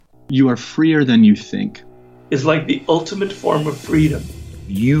You are freer than you think. Is like the ultimate form of freedom.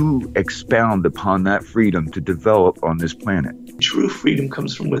 You expound upon that freedom to develop on this planet. True freedom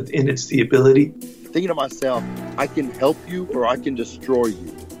comes from within. It's the ability. Thinking to myself, I can help you or I can destroy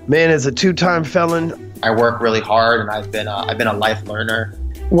you. Man, as a two-time felon, I work really hard, and I've been a life learner.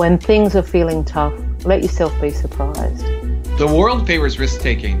 When things are feeling tough, let yourself be surprised. The world favors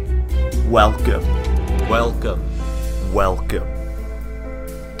risk-taking. Welcome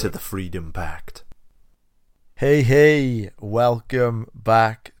to the Freedom Pact. Hey, welcome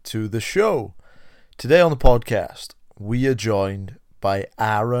back to the show. Today on the podcast, we are joined by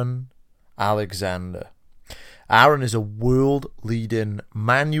Aaron Alexander. Aaron is a world-leading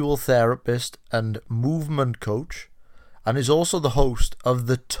manual therapist and movement coach, and is also the host of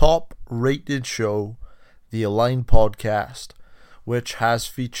the top-rated show, the Align Podcast, which has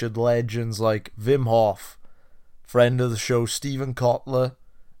featured legends like Wim Hof, friend of the show Stephen Kotler,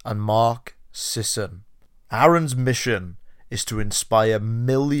 and Mark Sisson. Aaron's mission is to inspire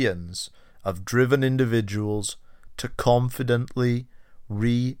millions of driven individuals to confidently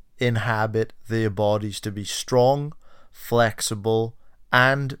re-inhabit their bodies to be strong, flexible,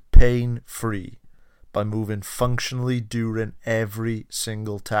 and pain-free by moving functionally during every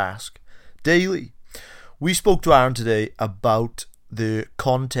single task daily. We spoke to Aaron today about the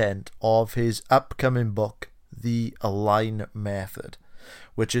content of his upcoming book, The Align Method,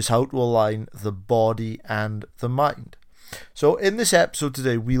 which is how to align the body and the mind. So in this episode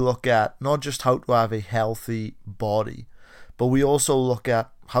today, we look at not just how to have a healthy body, but we also look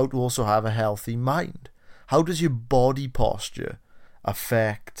at how to also have a healthy mind. How does your body posture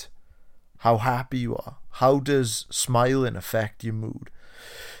affect how happy you are? How does smiling affect your mood?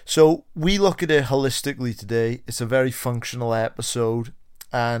 So we look at it holistically today. It's a very functional episode,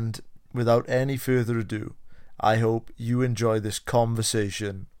 and without any further ado, I hope you enjoy this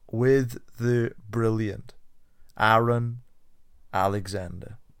conversation with the brilliant Aaron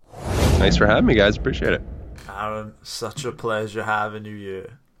Alexander. Thanks for having me, guys. Appreciate it. Aaron, such a pleasure having you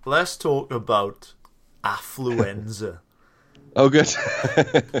here. Let's talk about affluenza. Oh, good.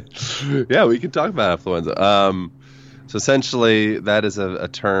 Yeah, we can talk about affluenza. So essentially, that is a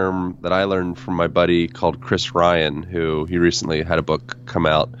term that I learned from my buddy called Chris Ryan, who he recently had a book come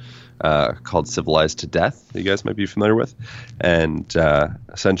out called Civilized to Death, that you guys might be familiar with. And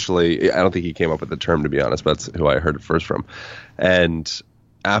essentially, I don't think he came up with the term, to be honest, but that's who I heard it first from. And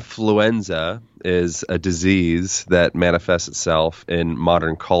affluenza is a disease that manifests itself in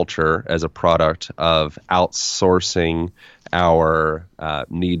modern culture as a product of outsourcing our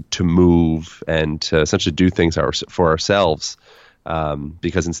need to move and to essentially do things for ourselves,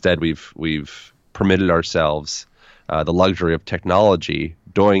 because instead we've permitted ourselves the luxury of technology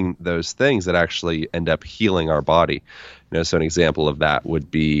doing those things that actually end up healing our body. So an example of that would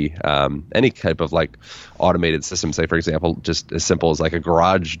be any type of like automated system. Say, for example, just as simple as like a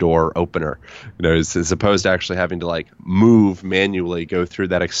garage door opener. As opposed to actually having to like move manually, go through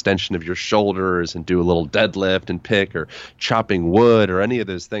that extension of your shoulders and do a little deadlift and pick or chopping wood or any of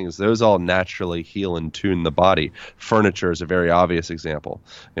those things. Those all naturally heal and tune the body. Furniture is a very obvious example.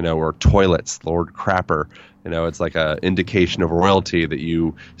 Or toilets, Lord Crapper. It's like a indication of royalty that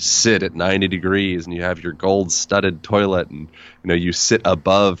you sit at 90 degrees and you have your gold-studded toilet, and you sit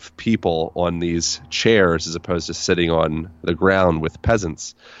above people on these chairs as opposed to sitting on the ground with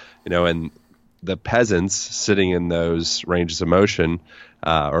peasants. And the peasants sitting in those ranges of motion,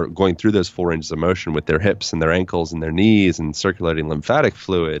 or going through those full ranges of motion with their hips and their ankles and their knees and circulating lymphatic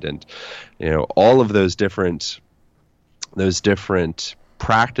fluid, and all of those different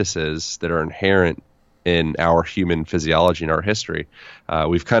practices that are inherent in our human physiology and our history.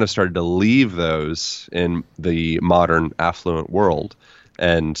 We've kind of started to leave those in the modern affluent world,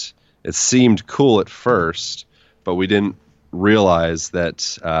 and it seemed cool at first, but we didn't realize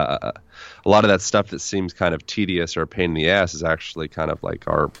that a lot of that stuff that seems kind of tedious or a pain in the ass is actually kind of like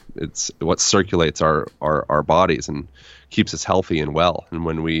it's what circulates our bodies and keeps us healthy and well. And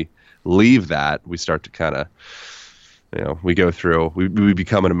when we leave that, we start to kind of we go through, we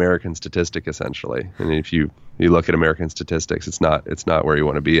become an American statistic, essentially. And if you look at American statistics, it's not where you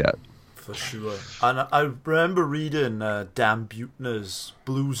want to be at. For sure. And I remember reading Dan Buettner's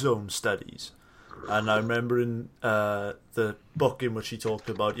Blue Zone studies. And I remember in the book in which he talked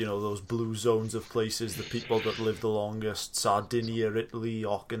about, those blue zones of places, the people that live the longest: Sardinia, Italy,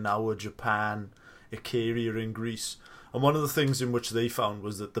 Okinawa, Japan, Icaria in Greece. And one of the things in which they found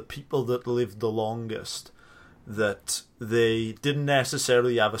was that the people that lived the longest, that they didn't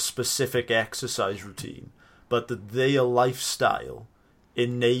necessarily have a specific exercise routine, but that their lifestyle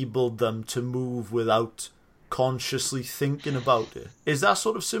enabled them to move without consciously thinking about it. Is that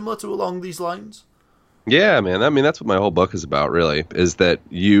sort of similar to along these lines? Yeah, man. I mean, that's what my whole book is about, really, is that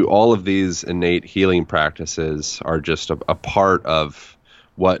all of these innate healing practices are just a part of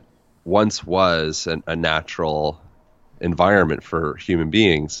what once was a natural environment for human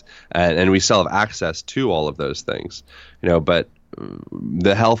beings, and we still have access to all of those things, but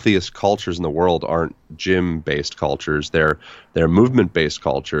the healthiest cultures in the world aren't gym-based cultures. They're movement-based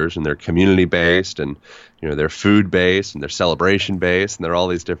cultures, and they're community-based, and they're food-based, and they're celebration-based, and they're all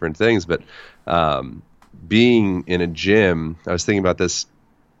these different things. But being in a gym, I was thinking about this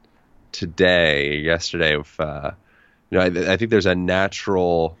yesterday. I think there's a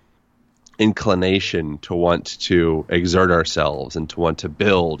natural inclination to want to exert ourselves and to want to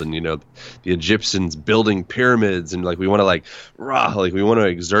build, and the Egyptians building pyramids, and we want to we want to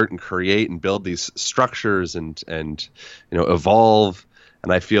exert and create and build these structures and evolve.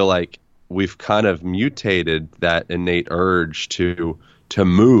 And I feel like we've kind of mutated that innate urge to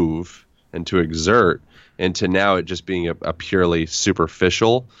move and to exert into now it just being a purely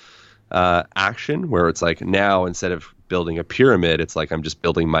superficial action, where it's like now instead of building a pyramid, it's like I'm just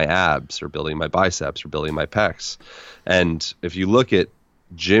building my abs or building my biceps or building my pecs. And if you look at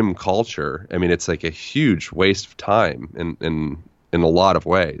gym culture, I mean, it's like a huge waste of time in a lot of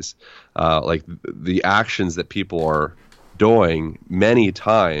ways. Like the actions that people are doing many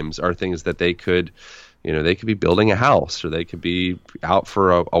times are things that they could be building a house, or they could be out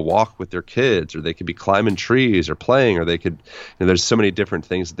for a walk with their kids, or they could be climbing trees or playing, or they could, there's so many different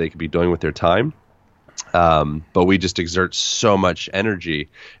things that they could be doing with their time. But we just exert so much energy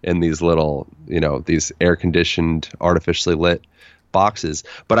in these little, these air-conditioned, artificially lit boxes.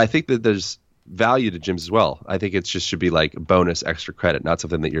 But I think that there's value to gyms as well. I think it just should be like bonus extra credit, not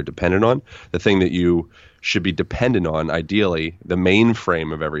something that you're dependent on. The thing that you should be dependent on, ideally, the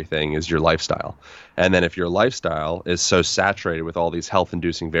mainframe of everything is your lifestyle. And then if your lifestyle is so saturated with all these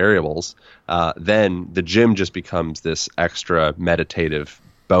health-inducing variables, then the gym just becomes this extra meditative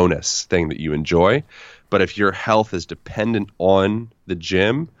bonus thing that you enjoy. But if your health is dependent on the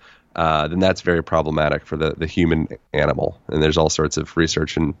gym, then that's very problematic for the human animal. And there's all sorts of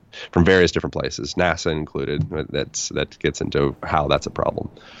research from various different places, NASA included, that gets into how that's a problem.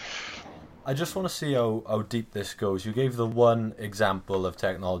 I just want to see how deep this goes. You gave the one example of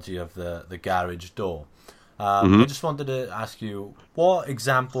technology of the garage door. I just wanted to ask you, what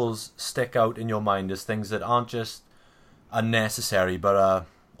examples stick out in your mind as things that aren't just unnecessary but are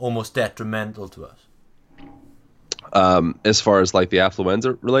almost detrimental to us? As far as like the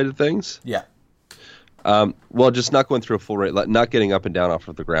affluenza related things? Yeah. Well, just not going through a full rate, not getting up and down off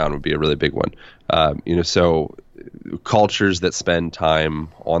of the ground would be a really big one. So cultures that spend time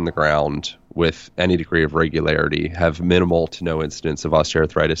on the ground with any degree of regularity have minimal to no incidence of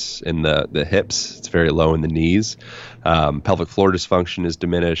osteoarthritis in the hips. It's very low in the knees. Pelvic floor dysfunction is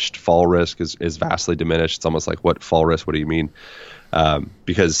diminished. Fall risk is vastly diminished. It's almost like, what fall risk? What do you mean?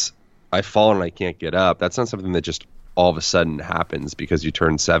 Because I fall and I can't get up. That's not something that just all of a sudden happens because you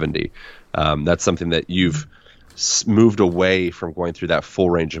turn 70. That's something that you've moved away from going through that full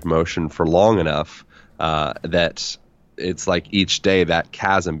range of motion for long enough that it's like each day that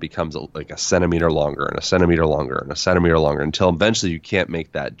chasm becomes like a centimeter longer and a centimeter longer and a centimeter longer until eventually you can't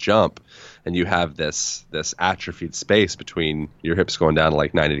make that jump, and you have this atrophied space between your hips going down to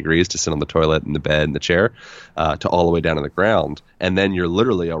like 90 degrees to sit on the toilet and the bed and the chair to all the way down to the ground. And then you're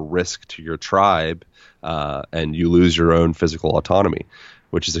literally a risk to your tribe, and you lose your own physical autonomy,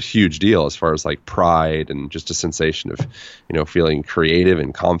 which is a huge deal as far as like pride and just a sensation of, feeling creative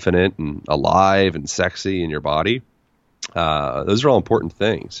and confident and alive and sexy in your body. Those are all important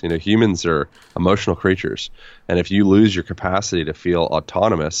things. Humans are emotional creatures. And if you lose your capacity to feel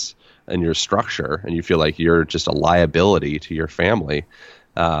autonomous in your structure and you feel like you're just a liability to your family,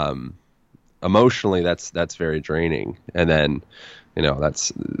 emotionally, that's very draining. And then,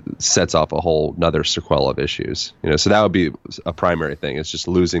 that sets off a whole another sequel of issues. So that would be a primary thing. It's just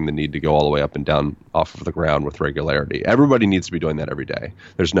losing the need to go all the way up and down off of the ground with regularity. Everybody needs to be doing that every day.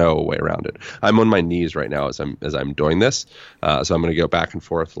 There's no way around it. I'm on my knees right now as I'm doing this. So I'm going to go back and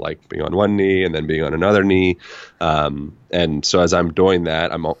forth, like being on one knee and then being on another knee. And so as I'm doing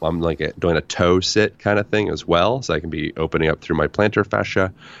that, I'm like doing a toe sit kind of thing as well. So I can be opening up through my plantar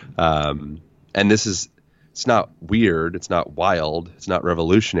fascia. And it's not weird. It's not wild. It's not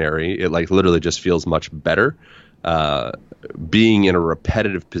revolutionary. It like literally just feels much better. being in a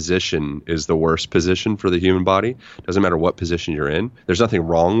repetitive position is the worst position for the human body. Doesn't matter what position you're in. There's nothing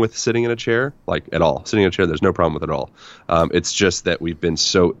wrong with sitting in a chair, like at all. Sitting in a chair, there's no problem with it at all. It's just that we've been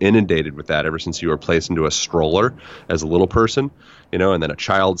so inundated with that ever since you were placed into a stroller as a little person, and then a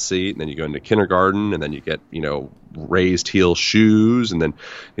child seat, and then you go into kindergarten, and then you get, raised heel shoes, and then,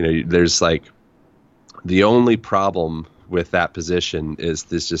 there's like the only problem with that position is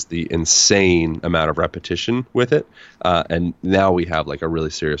this just the insane amount of repetition with it. And now we have like a really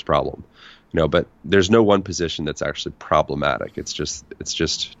serious problem, but there's no one position that's actually problematic. It's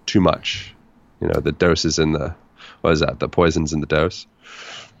just too much, the dose is in the, the poison's in the dose.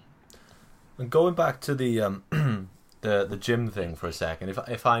 And going back to the gym thing for a second,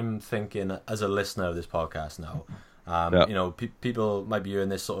 if I'm thinking as a listener of this podcast now, people might be hearing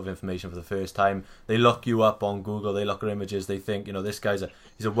this sort of information for the first time. They look you up on Google, they look at images, they think, this guy's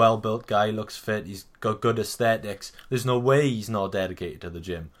he's a well-built guy, looks fit, he's got good aesthetics. There's no way he's not dedicated to the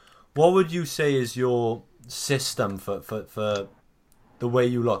gym. What would you say is your system for the way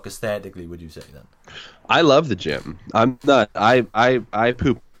you look aesthetically, would you say then? I love the gym. I'm not, I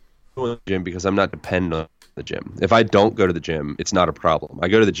poop the gym because I'm not dependent on the gym. If I don't go to the gym, it's not a problem. I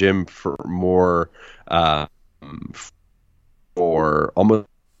go to the gym for more, for almost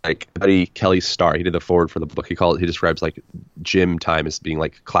like Buddy Kelly Starr. He did the forward for the book. He describes like gym time as being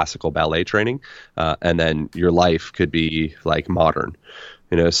like classical ballet training, and then your life could be like modern,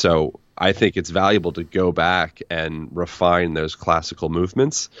 so I think it's valuable to go back and refine those classical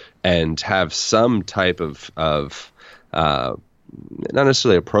movements and have some type of not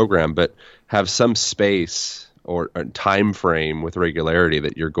necessarily a program, but have some space or time frame with regularity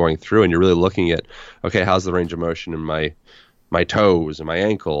that you're going through, and you're really looking at, okay, how's the range of motion in my toes and my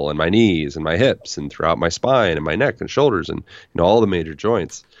ankle and my knees and my hips and throughout my spine and my neck and shoulders and all the major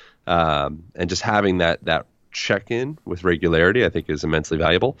joints, and just having that check-in with regularity, I think, is immensely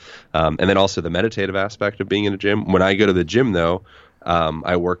valuable. And then also the meditative aspect of being in a gym. When I go to the gym, though,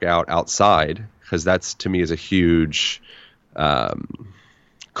 I work out outside, because that's, to me, is a huge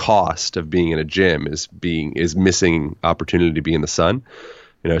cost of being in a gym is missing opportunity to be in the sun.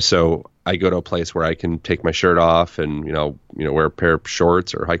 So I go to a place where I can take my shirt off and wear a pair of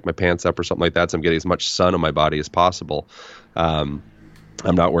shorts or hike my pants up or something like that, so I'm getting as much sun on my body as possible.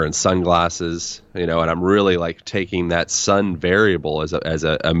 I'm not wearing sunglasses, and I'm really like taking that sun variable as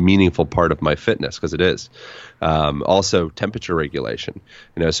a meaningful part of my fitness, because it is. Also temperature regulation,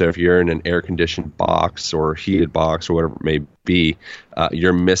 so if you're in an air conditioned box or heated box or whatever it may be,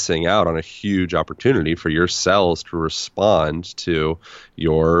 you're missing out on a huge opportunity for your cells to respond to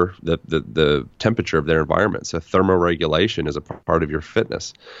the temperature of their environment. So thermoregulation is a part of your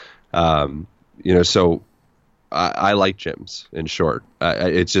fitness. So I like gyms, in short.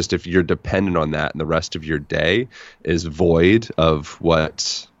 It's just, if you're dependent on that and the rest of your day is void of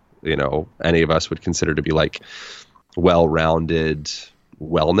what, any of us would consider to be like well-rounded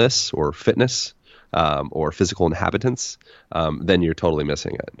wellness or fitness, or physical inhabitants, then you're totally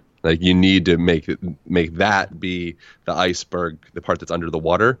missing it. Like, you need to make that be the iceberg, the part that's under the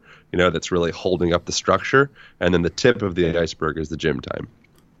water, that's really holding up the structure. And then the tip of the iceberg is the gym time.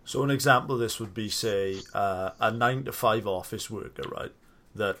 So an example of this would be, say, a 9-to-5 office worker, right?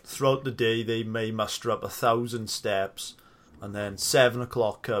 That throughout the day they may muster up 1,000 steps, and then 7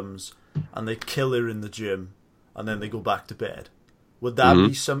 o'clock comes and they kill her in the gym, and then they go back to bed. Would that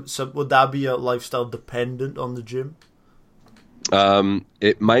be some? Would that be a lifestyle dependent on the gym?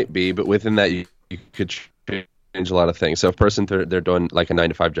 It might be, but within that you could change a lot of things. So if a person they're doing like a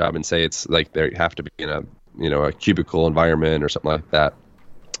 9-to-5 job, and say it's like they have to be in a cubicle environment or something like that,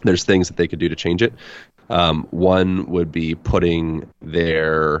 there's things that they could do to change it. One would be putting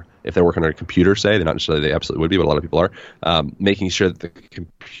if they're working on a computer, say, they absolutely would be, but a lot of people are, making sure that the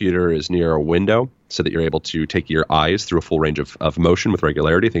computer is near a window so that you're able to take your eyes through a full range of motion with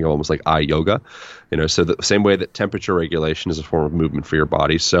regularity. Think of almost like eye yoga, so the same way that temperature regulation is a form of movement for your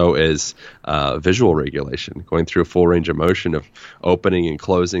body, so is visual regulation, going through a full range of motion of opening and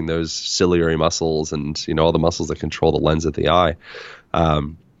closing those ciliary muscles and, all the muscles that control the lens of the eye.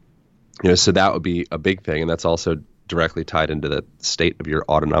 So that would be a big thing, and that's also directly tied into the state of your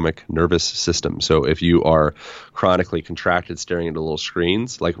autonomic nervous system. So if you are chronically contracted staring into little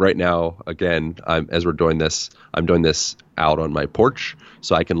screens, like right now, again, as we're doing this, I'm doing this out on my porch,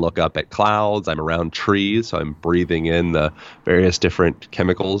 so I can look up at clouds. I'm around trees, so I'm breathing in the various different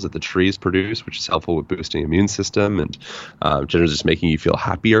chemicals that the trees produce, which is helpful with boosting the immune system and generally just making you feel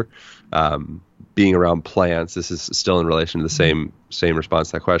happier. Being around plants, this is still in relation to the same response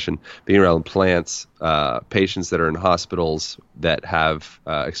to that question. Being around plants, patients that are in hospitals that have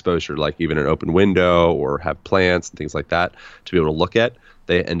exposure, like even an open window or have plants and things like that, to be able to look at,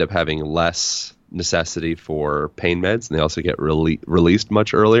 they end up having less necessity for pain meds, and they also get released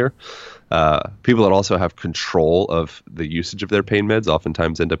much earlier. People that also have control of the usage of their pain meds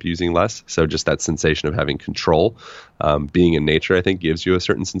oftentimes end up using less. So just that sensation of having control, being in nature, I think gives you a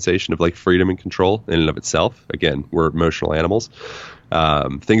certain sensation of like freedom and control in and of itself. Again, we're emotional animals.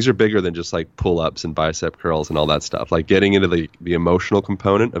 Things are bigger than just like pull-ups and bicep curls and all that stuff. Like getting into the emotional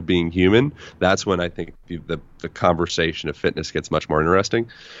component of being human, that's when I think the conversation of fitness gets much more interesting.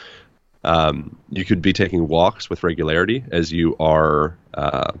 You could be taking walks with regularity as you are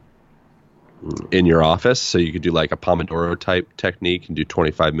in your office. So you could do like a Pomodoro type technique and do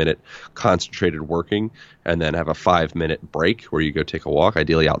 25-minute concentrated working and then have a 5-minute break where you go take a walk,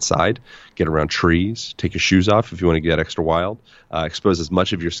 ideally outside, get around trees, take your shoes off if you want to get extra wild, expose as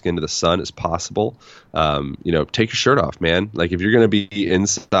much of your skin to the sun as possible. Take your shirt off, man. Like if you're going to be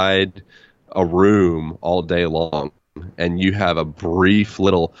inside a room all day long and you have a brief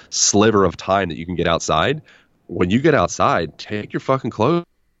little sliver of time that you can get outside, when you get outside, take your fucking clothes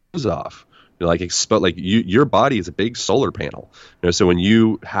off. Your body is a big solar panel. So when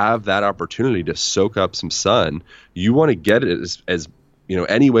you have that opportunity to soak up some sun, you want to get it as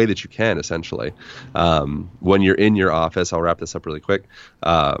any way that you can, essentially. When you're in your office, I'll wrap this up really quick.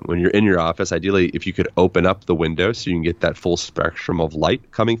 When you're in your office, ideally, if you could open up the window so you can get that full spectrum of light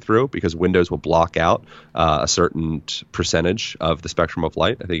coming through, because windows will block out a certain percentage of the spectrum of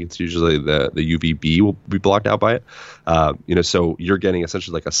light. I think it's usually the UVB will be blocked out by it. So you're getting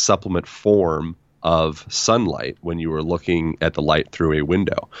essentially like a supplement form of sunlight when you are looking at the light through a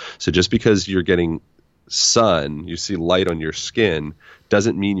window. So just because you're getting sun, you see light on your skin,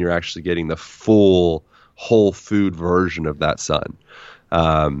 doesn't mean you're actually getting the full whole food version of that sun.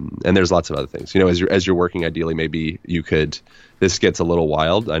 And there's lots of other things. As you're working, ideally, maybe you could, this gets a little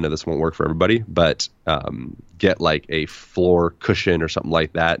wild. I know this won't work for everybody, but get like a floor cushion or something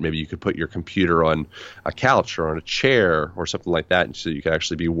like that. Maybe you could put your computer on a couch or on a chair or something like that, so you could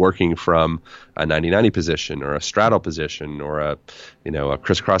actually be working from a 90-90 position or a straddle position or a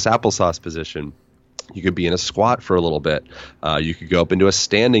crisscross applesauce position. You could be in a squat for a little bit. You could go up into a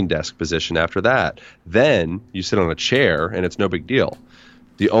standing desk position after that. Then you sit on a chair, and it's no big deal.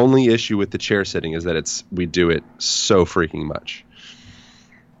 The only issue with the chair sitting is that we do it so freaking much.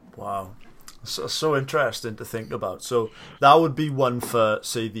 Wow. So interesting to think about. So that would be one for,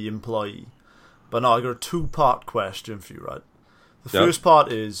 say, the employee. But now I got a 2-part question for you, right? The first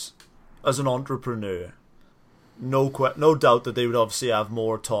part is, as an entrepreneur, no doubt that they would obviously have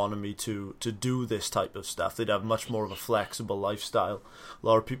more autonomy to do this type of stuff. They'd have much more of a flexible lifestyle. A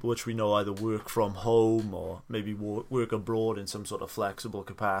lot of people, which we know, either work from home or maybe work abroad in some sort of flexible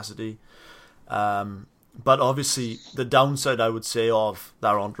capacity. But obviously, the downside, I would say, of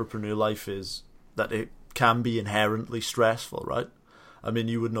that entrepreneur life is that it can be inherently stressful, right? I mean,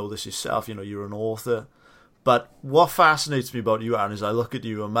 you would know this yourself. You're an author. But what fascinates me about you, Aaron, is I look at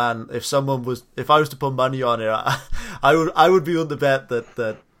you, and man, if I was to put money on it, I would be on the bet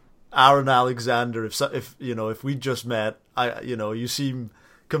that Aaron Alexander, if we just met, you seem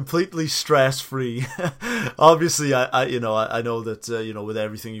completely stress-free. Obviously, I know that with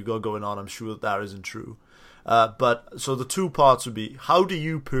everything you got going on, I'm sure that isn't true. But so the 2 parts would be, how do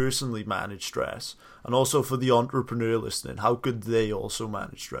you personally manage stress, and also for the entrepreneur listening, how could they also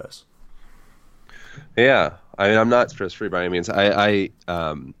manage stress? Yeah, I mean, I'm not stress-free by any means. I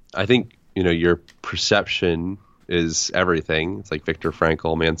think your perception is everything. It's like Viktor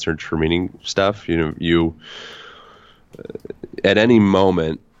Frankl, Man's Search for Meaning stuff. You at any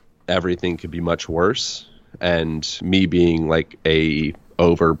moment, everything could be much worse. And me being like a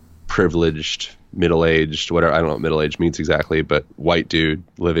overprivileged, middle-aged, whatever, I don't know what middle-aged means exactly, but white dude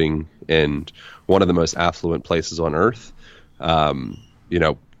living in one of the most affluent places on earth.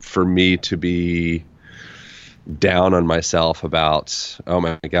 For me to be down on myself about, oh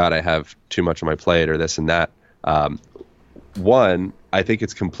my God, I have too much on my plate or this and that. One, I think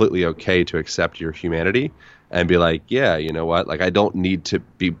it's completely okay to accept your humanity and be like, yeah, you know what? Like, I don't need to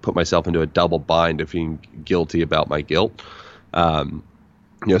put myself into a double bind of being guilty about my guilt.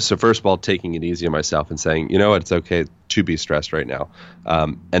 So first of all, taking it easy on myself and saying, you know what, it's okay to be stressed right now.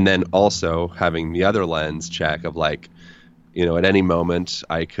 And then also having the other lens check of like, at any moment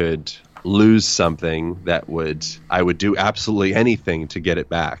I could lose something that I would do absolutely anything to get it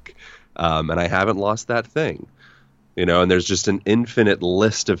back. And I haven't lost that thing, you know, and there's just an infinite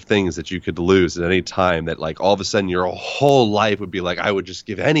list of things that you could lose at any time that like all of a sudden your whole life would be like, I would just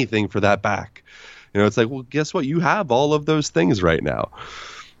give anything for that back. You know, it's like, well, guess what? You have all of those things right now.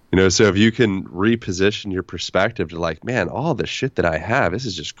 You know, so if you can reposition your perspective to like, man, all the shit that I have, this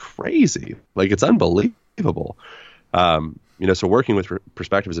is just crazy. Like, it's unbelievable. You know, so working with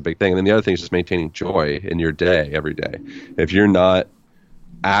perspective is a big thing. And then the other thing is just maintaining joy in your day every day. If you're not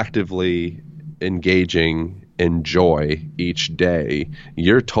actively engaging in joy each day,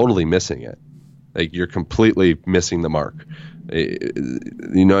 you're totally missing it. Like, you're completely missing the mark.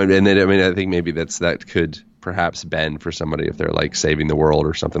 You know, and then, I mean, I think maybe that could perhaps bend for somebody if they're like saving the world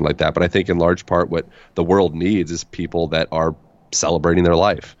or something like that. But I think in large part what the world needs is people that are celebrating their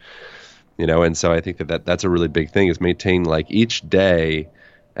life. You know, and so I think that's a really big thing, is maintain like each day,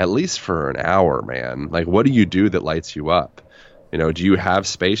 at least for an hour, man. Like, what do you do that lights you up? You know, do you have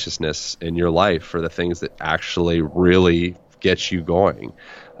spaciousness in your life for the things that actually really get you going?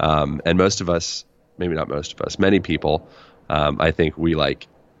 And most of us, maybe not most of us, many people, I think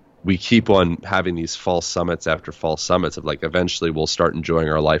we keep on having these false summits after false summits of like, eventually we'll start enjoying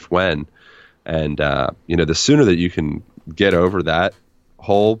our life when. And, you know, the sooner that you can get over that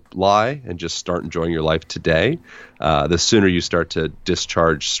whole lie and just start enjoying your life today, the sooner you start to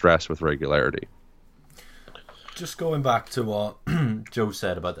discharge stress with regularity. Just going back to what Joe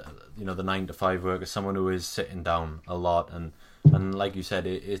said about the 9-to-5 work, as someone who is sitting down a lot, and like you said,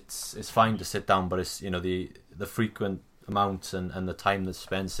 it's fine to sit down, but it's, you know, the frequent amounts and the time that's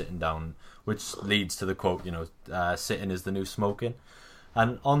spent sitting down, which leads to the quote, you know, sitting is the new smoking.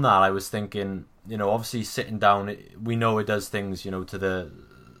 And on that, I was thinking, you know, obviously sitting down, we know it does things, you know, to the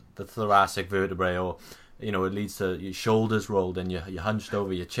thoracic vertebrae, or, you know, it leads to your shoulders rolled and you're hunched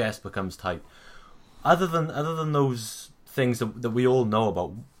over, your chest becomes tight. Other than those things that we all know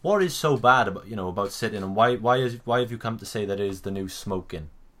about, what is so bad about sitting, and why have you come to say that it is the new smoking?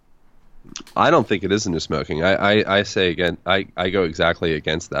 I don't think it is the new smoking. I say again, I go exactly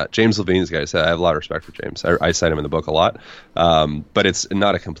against that. James Levine's guy said, I have a lot of respect for James. I cite him in the book a lot, but it's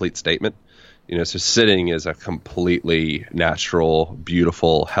not a complete statement. You know, so sitting is a completely natural,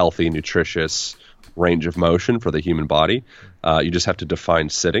 beautiful, healthy, nutritious range of motion for the human body. You just have to define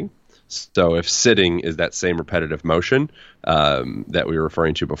sitting. So if sitting is that same repetitive motion that we were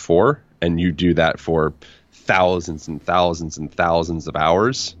referring to before, and you do that for thousands and thousands and thousands of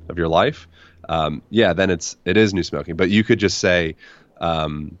hours of your life, then it is new smoking. But you could just say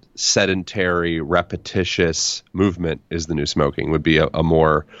sedentary, repetitious movement is the new smoking, would be a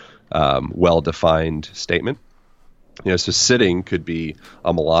more well-defined statement. You know, so sitting could be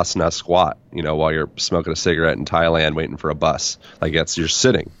a malasana squat, you know, while you're smoking a cigarette in Thailand waiting for a bus. Like, you're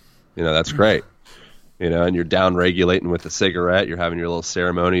sitting. You know, that's great. You know, and you're down regulating with a cigarette. You're having your little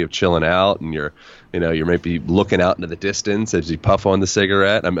ceremony of chilling out, and you might be looking out into the distance as you puff on the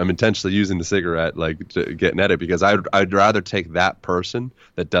cigarette. I'm intentionally using the cigarette, like, to getting at it, because I'd rather take that person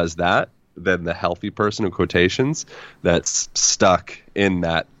that does that than the healthy person, in quotations, that's stuck in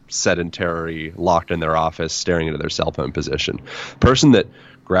that sedentary, locked in their office, staring into their cell phone position. Person that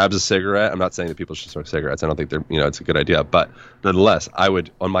grabs a cigarette. I'm not saying that people should smoke cigarettes. I don't think they're, you know, it's a good idea. But nonetheless,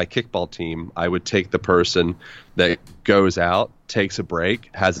 on my kickball team, I would take the person that goes out, takes a break,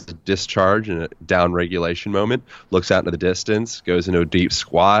 has a discharge and a down regulation moment, looks out into the distance, goes into a deep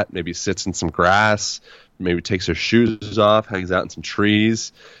squat, maybe sits in some grass, maybe takes their shoes off, hangs out in some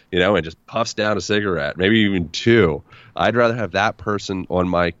trees, you know, and just puffs down a cigarette, maybe even two. I'd rather have that person on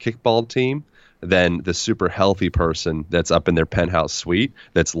my kickball team than the super healthy person that's up in their penthouse suite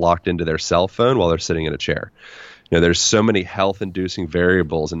that's locked into their cell phone while they're sitting in a chair. You know, there's so many health-inducing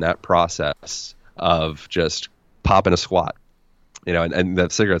variables in that process of just popping a squat. You know, and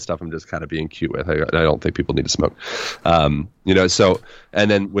that cigarette stuff I'm just kind of being cute with. I don't think people need to smoke. You know, so, and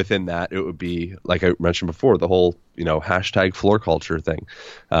then within that, it would be, like I mentioned before, the whole, you know, hashtag floor culture thing.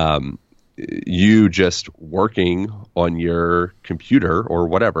 You just working on your computer or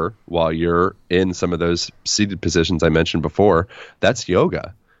whatever while you're in some of those seated positions I mentioned before, that's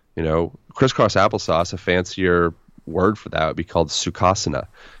yoga. You know, crisscross applesauce, a fancier word for that would be called sukhasana,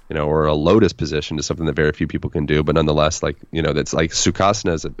 you know, or a lotus position is something that very few people can do, but nonetheless, like, you know, that's like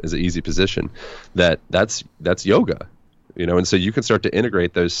sukhasana is an easy position that's yoga, you know, and so you can start to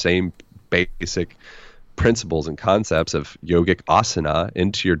integrate those same basic principles and concepts of yogic asana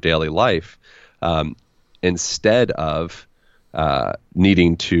into your daily life, instead of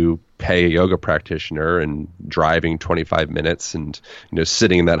needing to pay a yoga practitioner and driving 25 minutes and,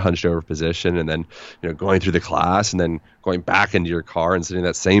 sitting in that hunched over position and then, going through the class and then going back into your car and sitting in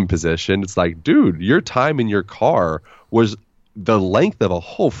that same position. It's like, dude, your time in your car was the length of a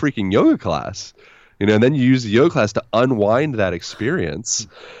whole freaking yoga class. And then you use the yoga class to unwind that experience.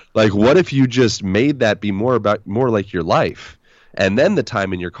 Like, what if you just made that be more like your life? And then the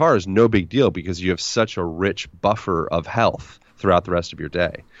time in your car is no big deal because you have such a rich buffer of health throughout the rest of your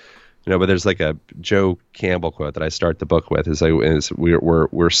day. But there's like a Joe Campbell quote that I start the book with is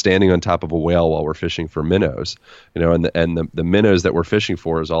we're standing on top of a whale while we're fishing for minnows, and the minnows that we're fishing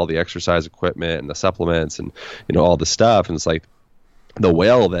for is all the exercise equipment and the supplements and, all the stuff. And it's like the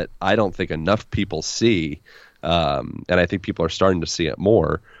whale that I don't think enough people see, and I think people are starting to see it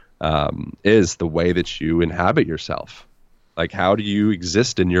more, is the way that you inhabit yourself. Like, how do you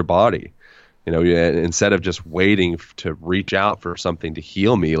exist in your body? Instead of just waiting to reach out for something to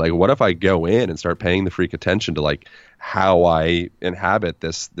heal me, like, what if I go in and start paying the freak attention to like how I inhabit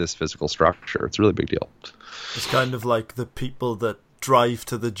this physical structure? It's a really big deal. It's kind of like the people that drive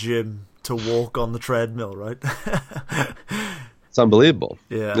to the gym to walk on the treadmill, right? It's unbelievable.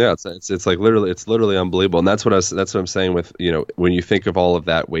 Yeah. It's like literally unbelievable. And that's what I'm saying with, when you think of all of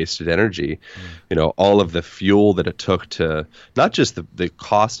that wasted energy, all of the fuel that it took to, not just the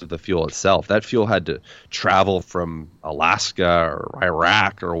cost of the fuel itself, that fuel had to travel from Alaska or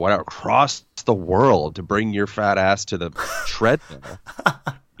Iraq or whatever, across the world to bring your fat ass to the treadmill.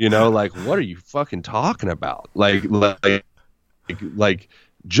 Like, what are you fucking talking about? Like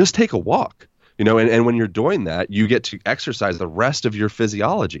just take a walk. And when you're doing that, you get to exercise the rest of your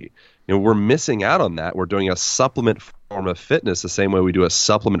physiology. We're missing out on that. We're doing a supplement form of fitness the same way we do a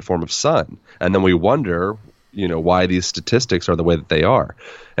supplement form of sun. And then we wonder, why these statistics are the way that they are.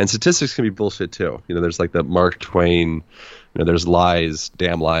 And statistics can be bullshit too. There's like the Mark Twain, there's lies,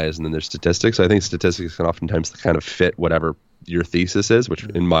 damn lies, and then there's statistics. I think statistics can oftentimes kind of fit whatever your thesis is, which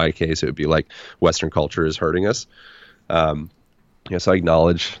in my case, it would be like Western culture is hurting us. So I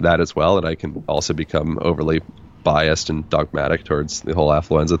acknowledge that as well, and I can also become overly biased and dogmatic towards the whole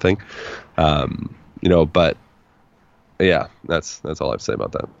affluenza thing. But yeah, that's all I have to say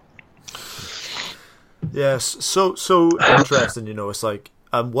about that. Yes, so interesting. It's like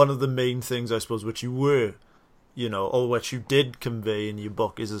one of the main things I suppose which you were, or which you did convey in your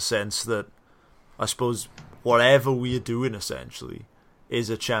book is a sense that I suppose whatever we are doing essentially is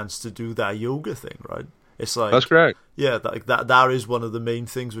a chance to do that yoga thing, right? It's like, that's correct. Yeah, that is one of the main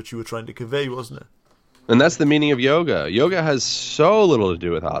things which you were trying to convey, wasn't it? And that's the meaning of yoga. Yoga has so little to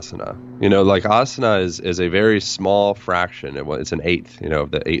do with asana. Like asana is a very small fraction. It's an eighth,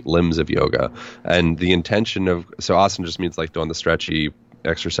 of the 8 limbs of yoga. And the intention so asana just means like doing the stretchy,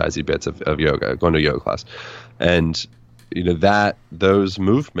 exercisey bits of yoga, going to a yoga class. And, those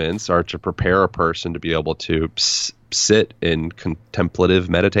movements are to prepare a person to be able to sit in contemplative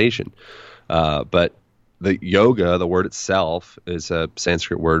meditation. But the yoga, the word itself, is a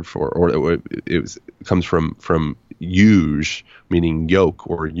Sanskrit word it comes from yuj, meaning yoke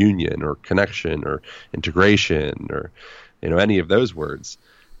or union or connection or integration or, any of those words.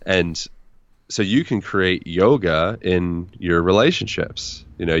 And so you can create yoga in your relationships.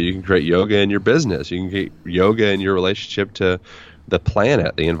 You can create yoga in your business. You can create yoga in your relationship to the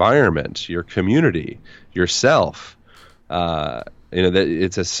planet, the environment, your community, yourself. That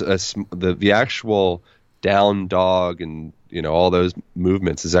it's the actual down dog and all those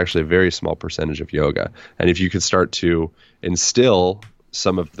movements is actually a very small percentage of yoga. And if you could start to instill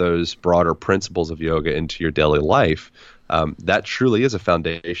some of those broader principles of yoga into your daily life, that truly is a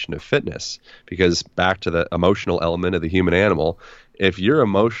foundation of fitness. Because back to the emotional element of the human animal, if you're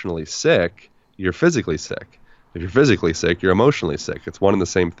emotionally sick, you're physically sick. If you're physically sick, you're emotionally sick. It's one and the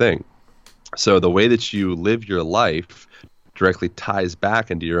same thing. So the way that you live your life directly ties back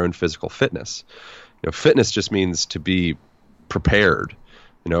into your own physical fitness. Fitness just means to be prepared,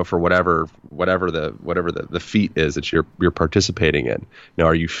 for whatever the feat is that you're participating in.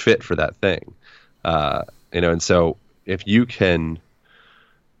 Are you fit for that thing? And so if you can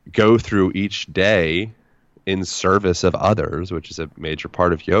go through each day in service of others, which is a major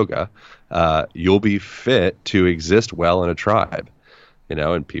part of yoga, you'll be fit to exist well in a tribe.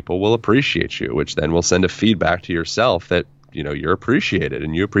 And people will appreciate you, which then will send a feedback to yourself that you're appreciated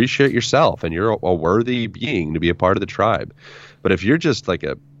and you appreciate yourself and you're a worthy being to be a part of the tribe. But if you're just like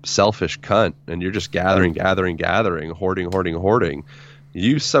a selfish cunt and you're just gathering, hoarding,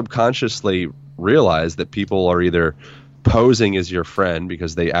 you subconsciously realize that people are either posing as your friend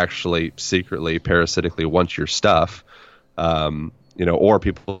because they actually secretly, parasitically want your stuff, or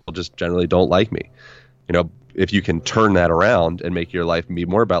people just generally don't like me. if you can turn that around and make your life be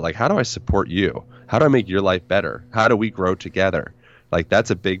more about like, how do I support you? How do I make your life better? How do we grow together? Like,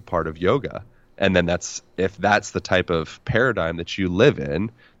 that's a big part of yoga. And then if that's the type of paradigm that you live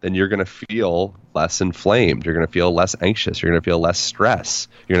in, then you're going to feel less inflamed. You're going to feel less anxious. You're going to feel less stress.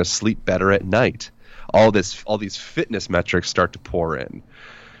 You're going to sleep better at night. All these fitness metrics start to pour in.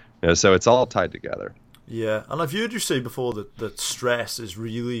 So it's all tied together. Yeah, and I've heard you say before that stress is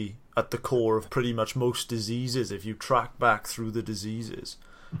really at the core of pretty much most diseases. If you track back through the diseases,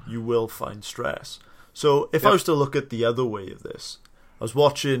 you will find stress. So if I was to look at the other way of this, I was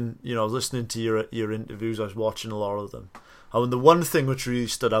watching, I was listening to your interviews, I was watching a lot of them. And the one thing which really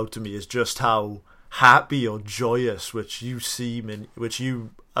stood out to me is just how happy or joyous which you seem, and which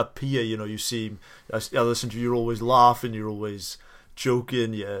you appear. You seem. I listen to you. You're always laughing. You're always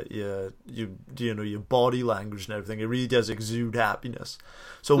joking. Your body language and everything. It really does exude happiness.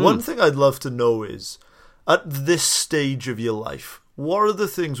 So one thing I'd love to know is, at this stage of your life, what are the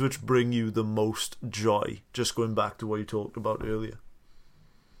things which bring you the most joy? Just going back to what you talked about earlier.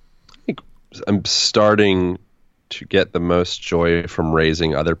 I think I'm starting to get the most joy from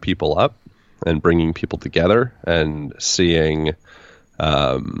raising other people up and bringing people together and seeing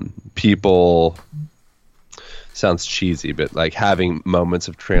people, sounds cheesy, but like having moments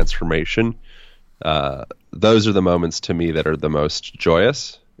of transformation. Those are the moments to me that are the most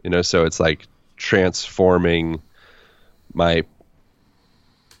joyous, so it's like transforming my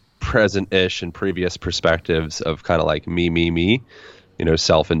present-ish and previous perspectives of kind of like me,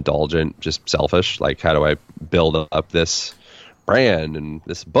 self-indulgent, just selfish. Like, how do I build up this brand and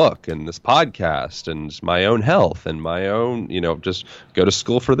this book and this podcast and my own health and my own, just go to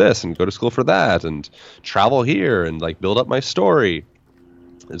school for this and go to school for that and travel here and like build up my story.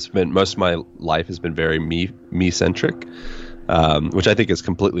 Most of my life has been very me-centric, which I think is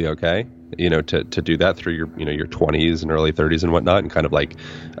completely okay, to do that through your 20s and early 30s and whatnot, and kind of like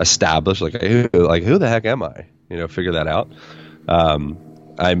establish who the heck am I? Figure that out.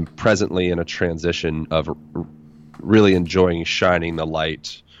 I'm presently in a transition of really enjoying shining the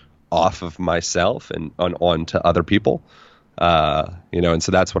light off of myself and on to other people, and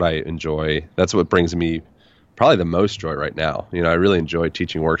so that's what I enjoy. That's what brings me probably the most joy right now. I really enjoy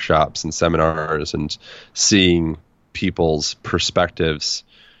teaching workshops and seminars and seeing people's perspectives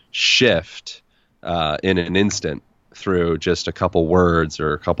shift in an instant through just a couple words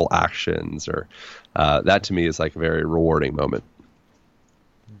or a couple actions, or that to me is like a very rewarding moment.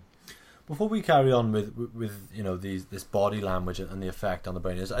 Before we carry on with this body language and the effect on the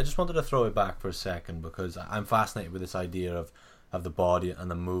brain, I just wanted to throw it back for a second, because I'm fascinated with this idea of the body and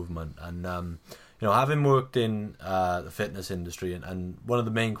the movement. And having worked in the fitness industry, and one of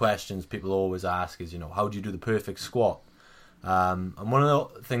the main questions people always ask is, how do you do the perfect squat? And one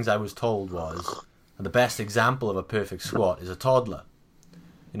of the things I was told was, and the best example of a perfect squat is a toddler.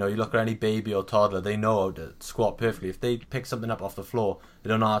 You look at any baby or toddler, they know how to squat perfectly. If they pick something up off the floor, they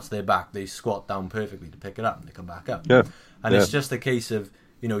don't arch their back, they squat down perfectly to pick it up and they come back up. Yeah. And it's just a case of,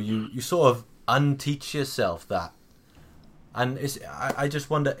 you sort of unteach yourself that. And I just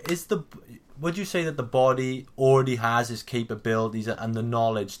wonder, would you say that the body already has its capabilities and the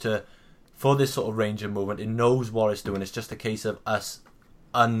knowledge for this sort of range of movement? It knows what it's doing. It's just a case of us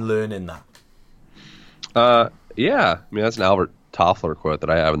unlearning that. Yeah. That's an Albert Toffler quote that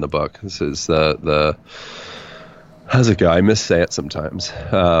I have in the book. This is the how's it go? I missay it sometimes.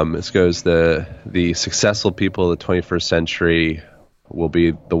 This goes, the successful people of the 21st century will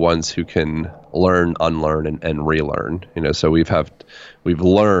be the ones who can learn, unlearn, and relearn. So we've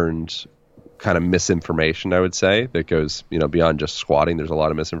learned kind of misinformation, I would say, that goes beyond just squatting. There's a lot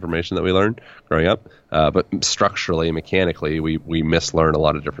of misinformation that we learned growing up, but structurally, mechanically, we mislearn a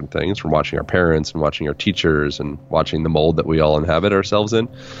lot of different things from watching our parents and watching our teachers and watching the mold that we all inhabit ourselves in.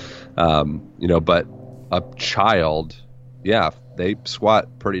 But a child, they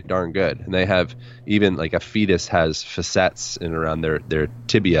squat pretty darn good, and they have, even like a fetus has facets in around their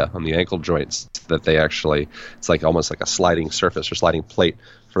tibia on the ankle joints that they actually, it's like almost like a sliding surface or sliding plate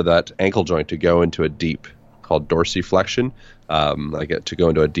for that ankle joint to go into a deep, called dorsiflexion, to go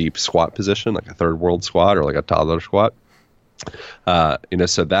into a deep squat position, like a third world squat or like a toddler squat.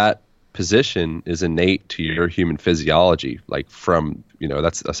 So that position is innate to your human physiology, like from,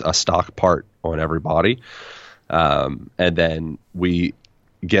 that's a stock part on every body. And then we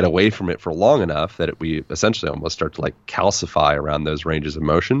get away from it for long enough that we essentially almost start to like calcify around those ranges of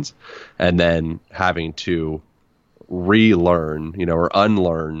motions, and then having to relearn, or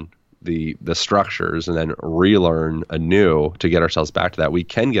unlearn the structures and then relearn anew to get ourselves back to that. We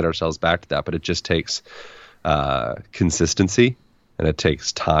can get ourselves back to that, but it just takes consistency, and it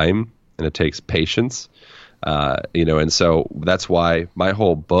takes time, and it takes patience. And so that's why my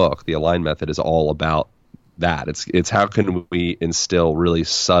whole book, The Align Method, is all about that. It's how can we instill really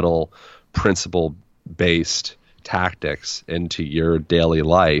subtle, principle-based tactics into your daily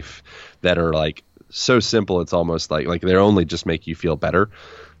life that are like so simple it's almost like they only just make you feel better,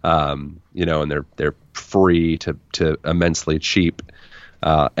 and they're free to immensely cheap,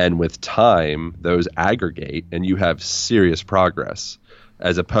 and with time those aggregate and you have serious progress,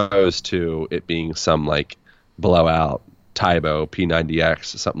 as opposed to it being some like blowout Tybo P90X,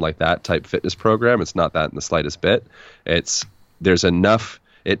 something like that type fitness program. It's not that in the slightest bit. There's enough.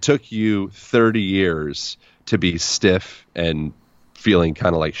 It took you 30 years to be stiff and feeling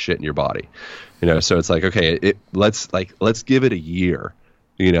kind of like shit in your body, so it's like, okay, let's give it a year,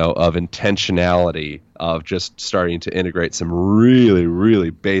 of intentionality, of just starting to integrate some really, really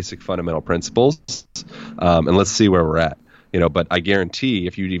basic fundamental principles, and let's see where we're at. But I guarantee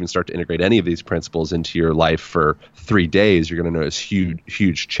if you even start to integrate any of these principles into your life for 3 days, you're going to notice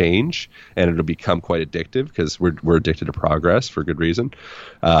huge change, and it'll become quite addictive because we're addicted to progress for good reason.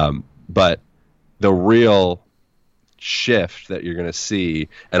 But the real shift that you're going to see,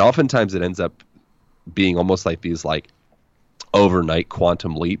 and oftentimes it ends up being almost like these like overnight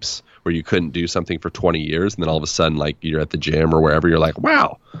quantum leaps where you couldn't do something for 20 years and then all of a sudden like you're at the gym or wherever, you're like,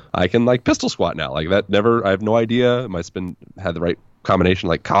 wow, I can like pistol squat now. Like that I have no idea. It must have had the right combination,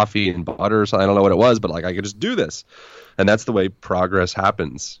 like coffee and butter or something. I don't know what it was, but like I could just do this. And that's the way progress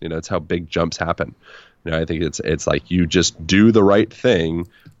happens. It's how big jumps happen. I think it's like you just do the right thing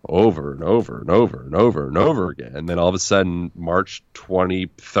over and over and over and over and over again. And then all of a sudden, March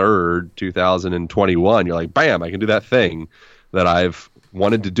 23rd, 2021, you're like, bam, I can do that thing that I've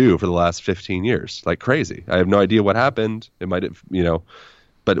wanted to do for the last 15 years. Like crazy. I have no idea what happened. It might have,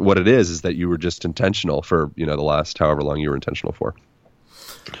 but what it is that you were just intentional for, the last however long you were intentional for.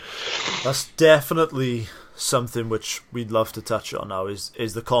 That's definitely something which we'd love to touch on now is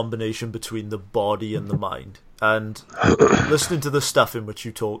the combination between the body and the mind. And listening to the stuff in which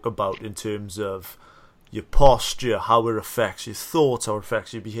you talk about in terms of your posture, how it affects your thoughts, how it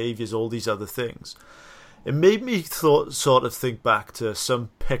affects your behaviors, all these other things, it made me sort of think back to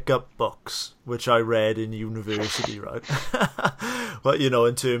some pickup books which I read in university, right? But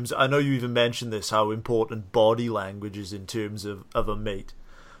in terms, I know you even mentioned this, how important body language is in terms of a mate.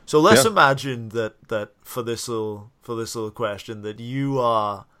 So let's imagine that for this little question, that you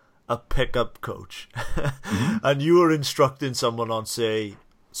are a pickup coach, and you are instructing someone on say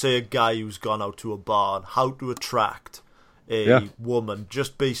a guy who's gone out to a bar on how to attract a woman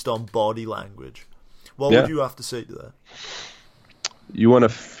just based on body language. What would you have to say to that? You want to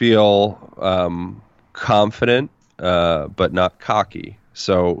feel confident, but not cocky.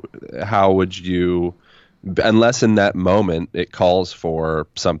 So how would you, unless in that moment it calls for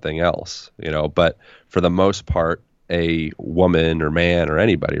something else, but for the most part, a woman or man or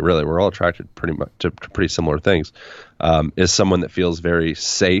anybody, really, we're all attracted pretty much to pretty similar things, is someone that feels very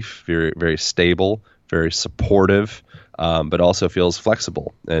safe, very, very stable, very supportive, but also feels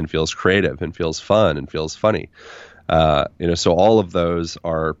flexible and feels creative and feels fun and feels funny. So all of those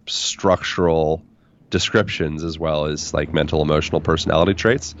are structural descriptions as well as like mental, emotional, personality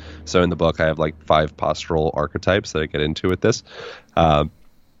traits. So in the book, I have like 5 postural archetypes that I get into with this. And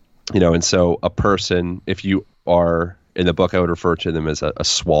so a person, if you are in the book, I would refer to them as a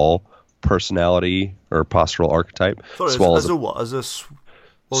SWOL personality or postural archetype. Sorry, SWOL as a what? As a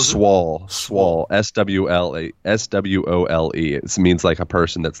SWOL, SWOLE. It means like a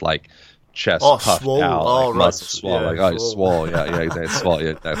person that's like chest puffed out, like muscle swole, swole, exactly, swole,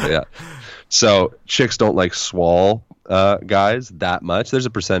 exactly. So chicks don't like swole guys that much. There's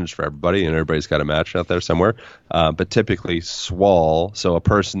a percentage for everybody, and everybody's got a match out there somewhere. But typically swole, so a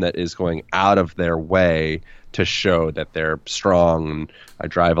person that is going out of their way to show that they're strong. And I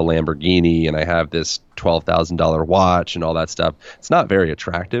drive a Lamborghini and I have this $12,000 watch and all that stuff. It's not very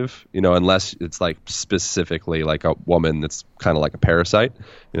attractive, unless it's like specifically like a woman that's kind of like a parasite,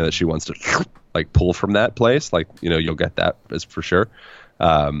 that she wants to like pull from that place. Like, you'll get that is for sure.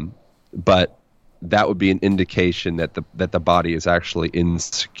 But that would be an indication that the body is actually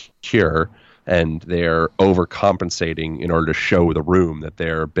insecure and they're overcompensating in order to show the room that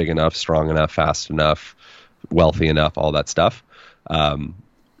they're big enough, strong enough, fast enough, wealthy enough, all that stuff. And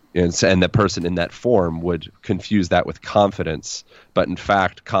the person in that form would confuse that with confidence, but in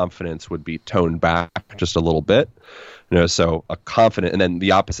fact, confidence would be toned back just a little bit. So a confident, and then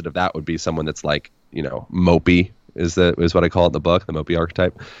the opposite of that would be someone that's like, mopey is what I call it in the book, the mopey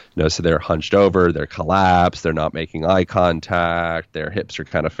archetype. So they're hunched over, they're collapsed, they're not making eye contact, their hips are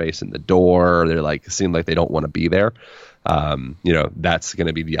kind of facing the door, they're like, seem like they don't want to be there. that's going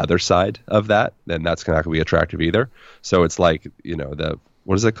to be the other side of that, and that's not going to be attractive either. So it's like,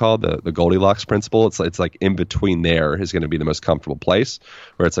 what is it called? The Goldilocks principle. It's like in between there is going to be the most comfortable place,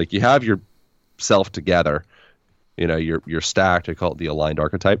 where it's like you have yourself together, you're stacked. I call it the aligned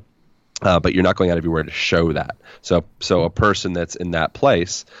archetype. But you're not going out everywhere to show that. So a person that's in that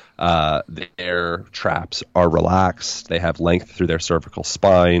place, their traps are relaxed. They have length through their cervical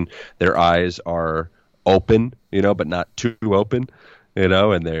spine. Their eyes are open, but not too open,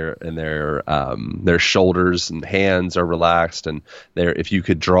 and their shoulders and hands are relaxed. And if you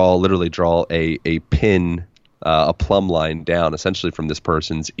could literally draw a pin, a plumb line down, essentially from this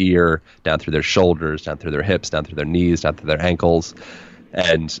person's ear down through their shoulders, down through their hips, down through their knees, down through their ankles.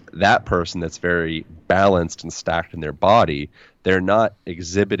 And that person that's very balanced and stacked in their body, they're not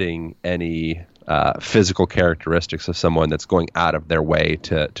exhibiting any physical characteristics of someone that's going out of their way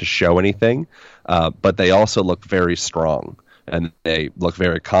to show anything. But they also look very strong, and they look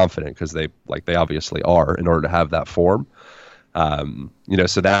very confident because they obviously are in order to have that form.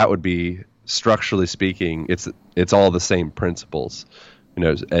 So that would be, structurally speaking, it's all the same principles,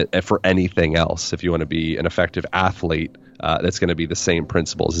 for anything else. If you want to be an effective athlete, that's going to be the same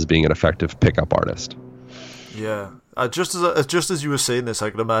principles as being an effective pickup artist. Yeah, just as you were saying this,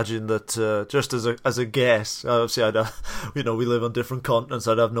 I can imagine that just as a guess, obviously we live on different continents.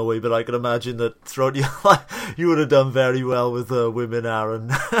 I'd have no way, but I can imagine that throughout your life you would have done very well with women,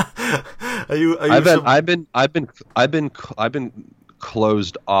 Aaron. I've been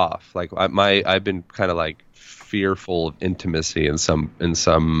closed off. Like I've been kind of like fearful of intimacy in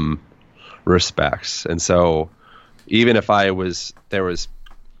some respects, and so. Even if there was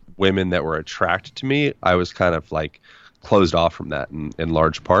women that were attracted to me, I was kind of like closed off from that in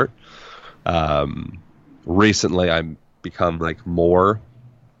large part. Recently, I've become like more,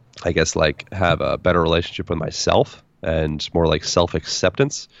 I guess, like have a better relationship with myself and more like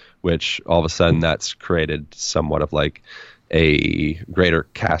self-acceptance, which all of a sudden that's created somewhat of like a greater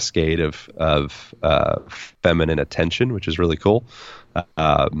cascade of feminine attention, which is really cool.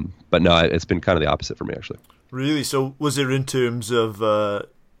 But no, it's been kind of the opposite for me, actually. Really? So was it in terms of,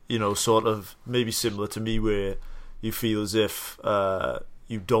 sort of maybe similar to me, where you feel as if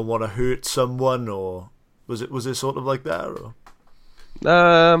you don't want to hurt someone, or was it sort of like that? Or?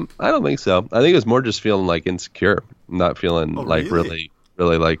 I don't think so. I think it was more just feeling like insecure, not feeling really,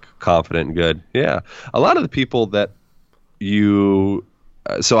 really like confident and good. Yeah. A lot of the people that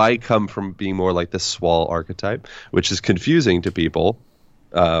so I come from being more like the Swall archetype, which is confusing to people.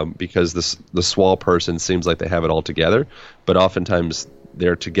 Because the Swall person seems like they have it all together, but oftentimes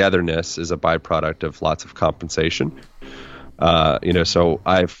their togetherness is a byproduct of lots of compensation. So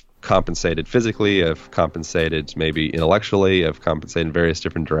I've compensated physically, I've compensated maybe intellectually, I've compensated in various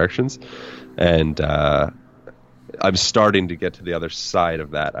different directions, and I'm starting to get to the other side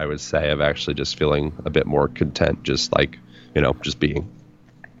of that. I would say of actually just feeling a bit more content, just like just being.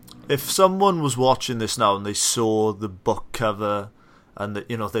 If someone was watching this now and they saw the book cover, and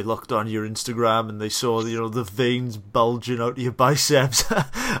they looked on your Instagram and they saw the veins bulging out of your biceps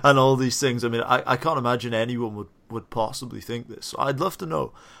and all these things. I mean, I can't imagine anyone would possibly think this. So I'd love to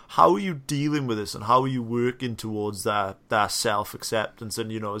know, how are you dealing with this, and how are you working towards that self-acceptance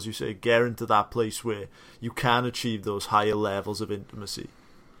and, as you say, getting to that place where you can achieve those higher levels of intimacy?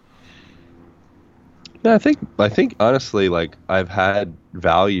 Yeah, I think honestly, like, I've had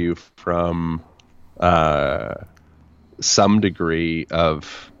value from some degree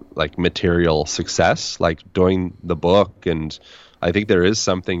of like material success, like doing the book, and I think there is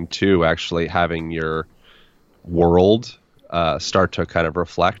something to actually having your world start to kind of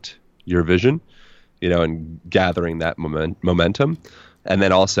reflect your vision, and gathering that momentum. And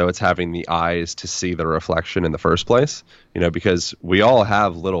then also it's having the eyes to see the reflection in the first place, because we all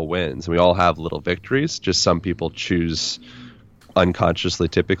have little wins, we all have little victories, just some people choose unconsciously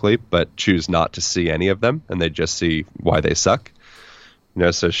typically, but choose not to see any of them, and they just see why they suck.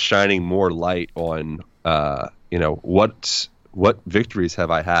 So shining more light on what victories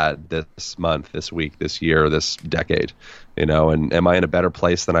have I had this month, this week, this year, this decade, and am I in a better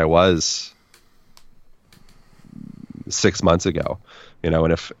place than I was 6 months ago,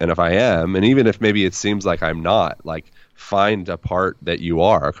 and if I am, and even if maybe it seems like I'm not, like, find a part that you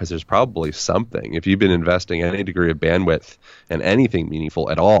are, because there's probably something. If you've been investing any degree of bandwidth in anything meaningful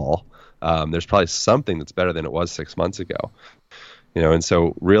at all, there's probably something that's better than it was 6 months ago. And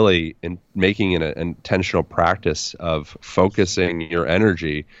so really in making an intentional practice of focusing your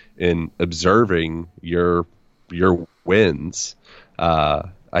energy in observing your wins,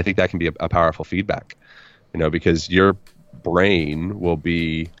 I think that can be a powerful feedback, because your brain will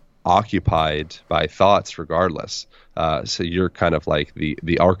be occupied by thoughts regardless. So you're kind of like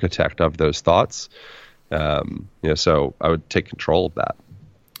the architect of those thoughts. So I would take control of that.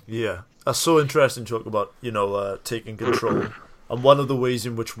 Yeah, that's so interesting to talk about, taking control. And one of the ways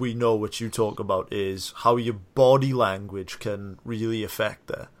in which we know what you talk about is how your body language can really affect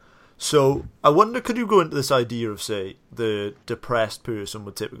that. So I wonder, could you go into this idea of, say, the depressed person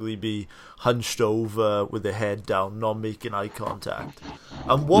would typically be hunched over with their head down, not making eye contact.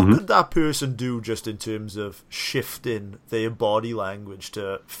 And what could that person do just in terms of shifting their body language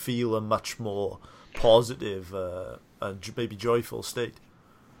to feel a much more positive and maybe joyful state?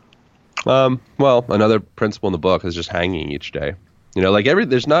 Well, another principle in the book is just hanging each day.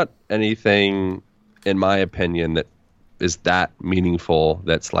 There's not anything, in my opinion, that is that meaningful,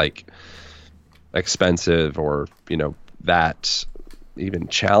 that's like expensive or, that even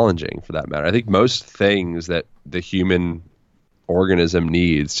challenging for that matter. I think most things that the human organism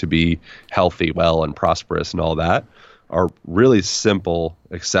needs to be healthy, well, and prosperous and all that are really simple,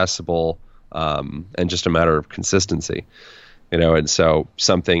 accessible, and just a matter of consistency. And so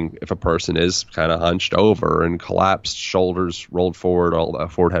if a person is kind of hunched over and collapsed, shoulders rolled forward, all the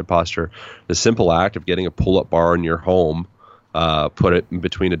forward head posture, the simple act of getting a pull-up bar in your home, put it in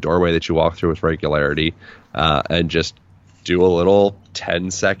between a doorway that you walk through with regularity, and just do a little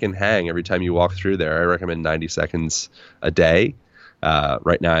 10-second hang every time you walk through there. I recommend 90 seconds a day.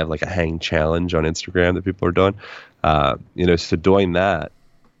 Right now I have like a hang challenge on Instagram that people are doing. So doing that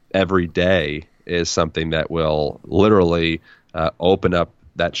every day is something that will literally open up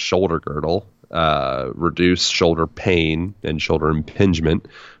that shoulder girdle, reduce shoulder pain and shoulder impingement,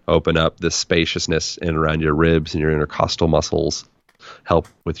 open up the spaciousness in around your ribs and your intercostal muscles, help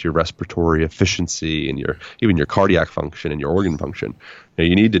with your respiratory efficiency and even your cardiac function and your organ function.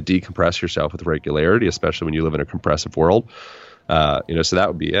 You need to decompress yourself with regularity, especially when you live in a compressive world. So that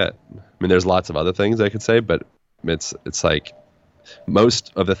would be it. I mean, there's lots of other things I could say, but it's like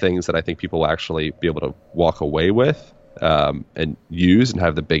most of the things that I think people will actually be able to walk away with and use and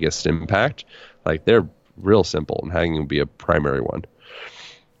have the biggest impact, like they're real simple, and hanging would be a primary one.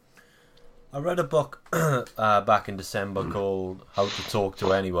 I read a book back in December called How to Talk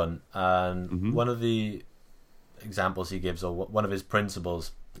to Anyone, and one of the examples he gives, or one of his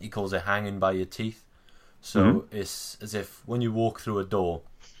principles, he calls it hanging by your teeth. So it's as if when you walk through a door,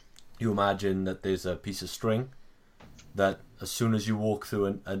 you imagine that there's a piece of string that as soon as you walk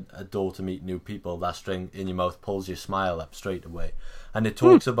through a door to meet new people, that string in your mouth pulls your smile up straight away. And it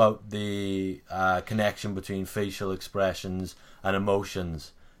talks about the connection between facial expressions and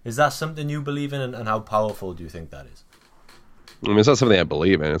emotions. Is that something you believe in, and how powerful do you think that is? I mean, it's not something I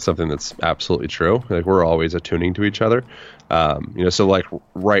believe in. It's something that's absolutely true. Like, we're always attuning to each other. So like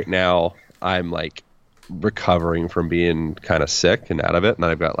right now I'm like recovering from being kind of sick and out of it, and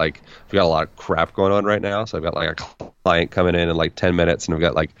I've got a lot of crap going on right now. So I've got like a client coming in like 10 minutes, and I've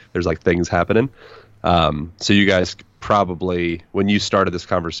got there's things happening. So you guys probably, when you started this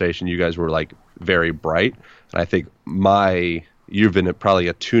conversation, you guys were like very bright, and I think you've been probably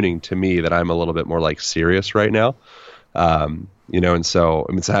attuning to me that I'm a little bit more like serious right now. And so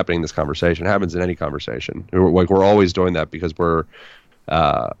it's happening in this conversation. It happens in any conversation. We're always doing that because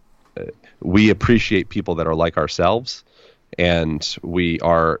we appreciate people that are like ourselves, and we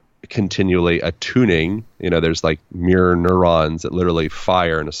are continually attuning. There's like mirror neurons that literally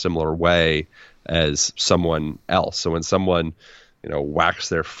fire in a similar way as someone else. So when someone whacks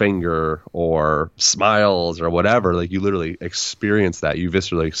their finger or smiles or whatever, like you literally experience that, you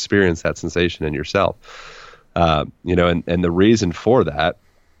viscerally experience that sensation in yourself. And the reason for that,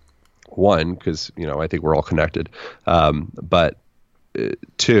 one, because, I think we're all connected. But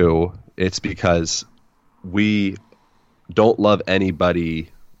two, it's because we don't love anybody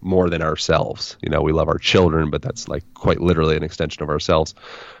more than ourselves. We love our children, but that's like quite literally an extension of ourselves.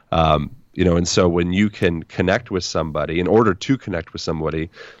 And so when you can connect with somebody, in order to connect with somebody,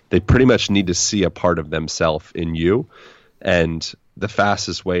 they pretty much need to see a part of themselves in you. And the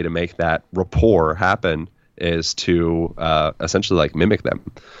fastest way to make that rapport happen is to essentially like mimic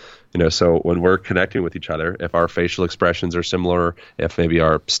them. So when we're connecting with each other, if our facial expressions are similar, if maybe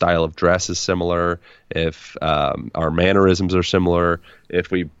our style of dress is similar, if our mannerisms are similar,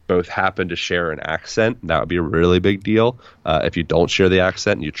 if we both happen to share an accent, that would be a really big deal. If you don't share the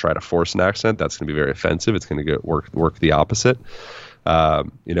accent and you try to force an accent, that's going to be very offensive. It's going to work the opposite.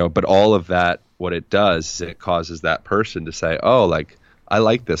 But all of that, what it does is it causes that person to say, oh, like, I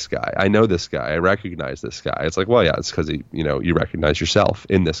like this guy. I know this guy. I recognize this guy. It's like, well, yeah, it's because you recognize yourself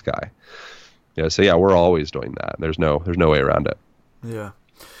in this guy. So yeah, we're always doing that. There's no way around it. Yeah,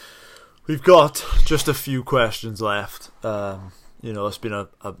 we've got just a few questions left. It's been a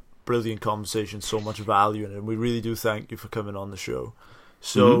brilliant conversation, so much value in it, and we really do thank you for coming on the show.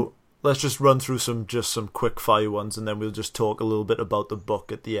 So let's just run through some quick fire ones, and then we'll just talk a little bit about the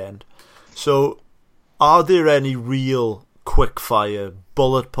book at the end. So, are there any real quick fire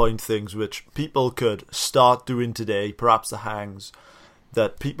bullet point things which people could start doing today, perhaps the hangs,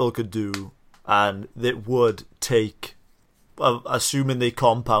 that people could do, and that would take, assuming they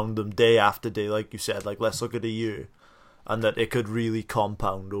compound them day after day, like you said, like let's look at a year, and that it could really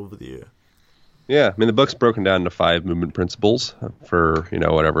compound over the year? Yeah, I mean, the book's broken down into 5 movement principles for,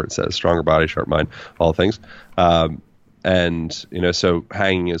 whatever it says, stronger body, sharp mind, all things. And, so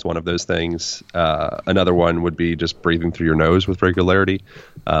hanging is one of those things. Another one would be just breathing through your nose with regularity.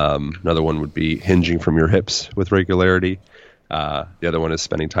 Another one would be hinging from your hips with regularity. The other one is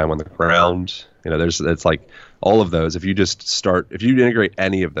spending time on the ground. It's like all of those. If you integrate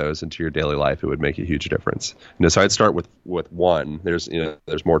any of those into your daily life, it would make a huge difference. So I'd start with one. There's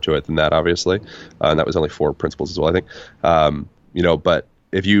more to it than that, obviously. And that was only 4 principles as well, I think. But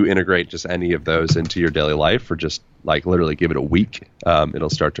if you integrate just any of those into your daily life, or just like literally give it a week, it'll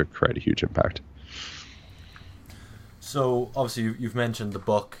start to create a huge impact. So obviously you've mentioned the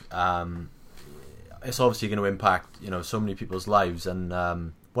book. It's obviously going to impact so many people's lives, and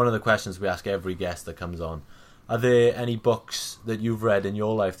one of the questions we ask every guest that comes on: are there any books that you've read in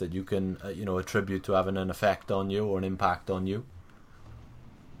your life that you can attribute to having an effect on you or an impact on you?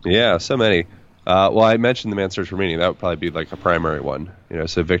 Yeah, so many. Well, I mentioned The Man's Search for Meaning. That would probably be like a primary one.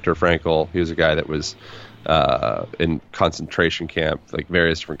 So Viktor Frankl, he was a guy that was in concentration camp, like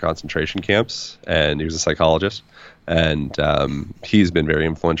various different concentration camps, and he was a psychologist, and he's been very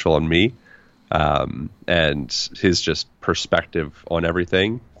influential on me. And his just perspective on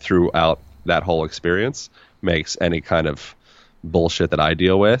everything throughout that whole experience makes any kind of bullshit that I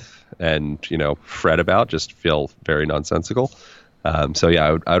deal with and, fret about just feel very nonsensical. So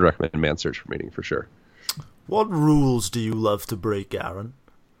yeah, I would recommend Man's Search for Meaning for sure. What rules do you love to break, Aaron?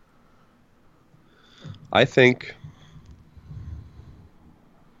 I think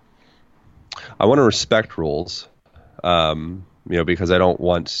I want to respect rules, because I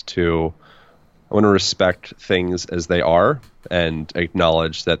want to respect things as they are and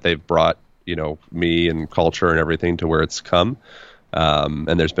acknowledge that they've brought, me and culture and everything to where it's come.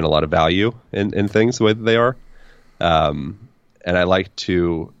 And there's been a lot of value in things the way that they are. And I like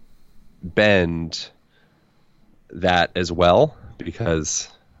to bend that as well, because,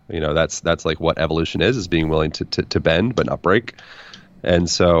 that's like what evolution is being willing to bend but not break. And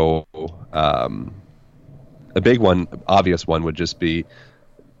so a big one, obvious one, would just be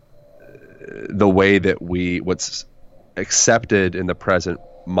the way that what's accepted in the present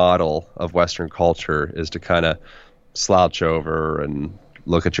model of Western culture is to kind of slouch over and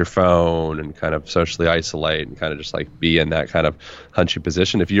look at your phone and kind of socially isolate and kind of just like be in that kind of hunchy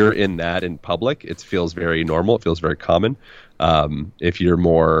position. If you're in that in public, it feels very normal. It feels very common. If you're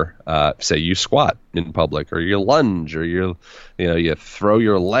more, say you squat in public, or you lunge, or you throw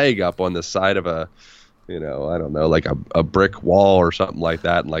your leg up on the side of a, I don't know, like a brick wall or something like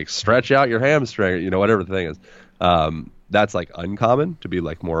that, and like stretch out your hamstring, whatever the thing is. That's like uncommon to be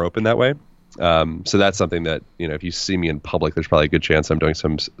like more open that way. So that's something that, if you see me in public, there's probably a good chance I'm doing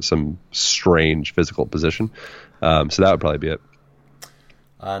some strange physical position. So that would probably be it.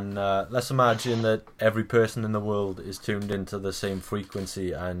 And let's imagine that every person in the world is tuned into the same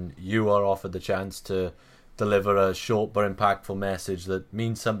frequency, and you are offered the chance to deliver a short but impactful message that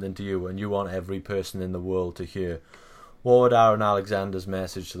means something to you and you want every person in the world to hear. What would Aaron Alexander's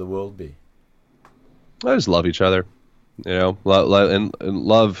message to the world be? I just love each other, and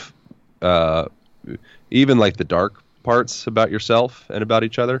love even like the dark parts about yourself and about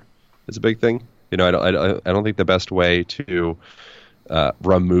each other is a big thing. I don't think the best way to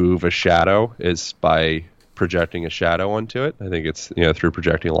remove a shadow is by projecting a shadow onto it. I think it's through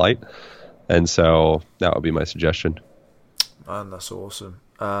projecting light, and so that would be my suggestion. Man, that's awesome.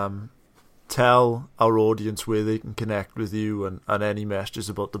 Tell our audience where they can connect with you and any messages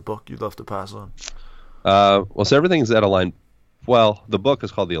about the book you'd love to pass on. So everything's at Align. Well, the book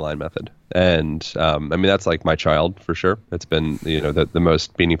is called The Align Method, and that's like my child for sure. It's been the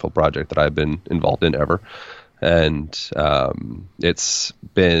most meaningful project that I've been involved in ever, and it's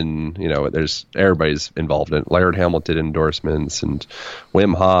been there's everybody's involved in it. Laird Hamilton endorsements, and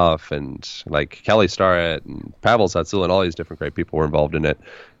Wim Hof, and like Kelly Starrett, and Pavel Tsatsouline, and all these different great people were involved in it,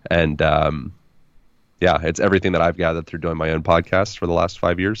 and it's everything that I've gathered through doing my own podcast for the last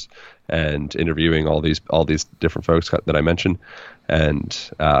 5 years and interviewing all these different folks that I mentioned,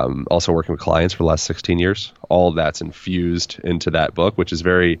 and also working with clients for the last 16 years. All of that's infused into that book, which is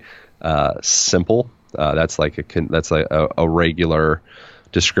very simple. That's like a regular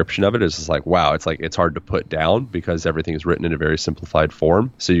description of it is just like, wow, it's hard to put down because everything is written in a very simplified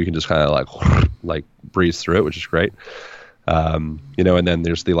form. So you can just kind of like breeze through it, which is great. You know, and then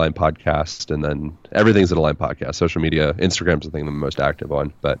there's the Align podcast, and then everything's an Align podcast. Social media, Instagram's the thing I'm most active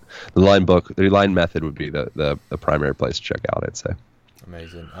on, but the Align book, the Align method would be the primary place to check out, I'd say.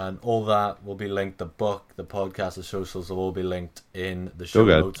 Amazing. And all that will be linked, the book, the podcast, the socials will all be linked in the show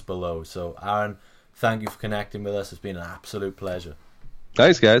notes below. So Aaron, thank you for connecting with us. It's been an absolute pleasure.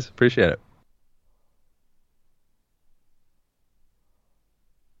 Thanks, guys. Appreciate it.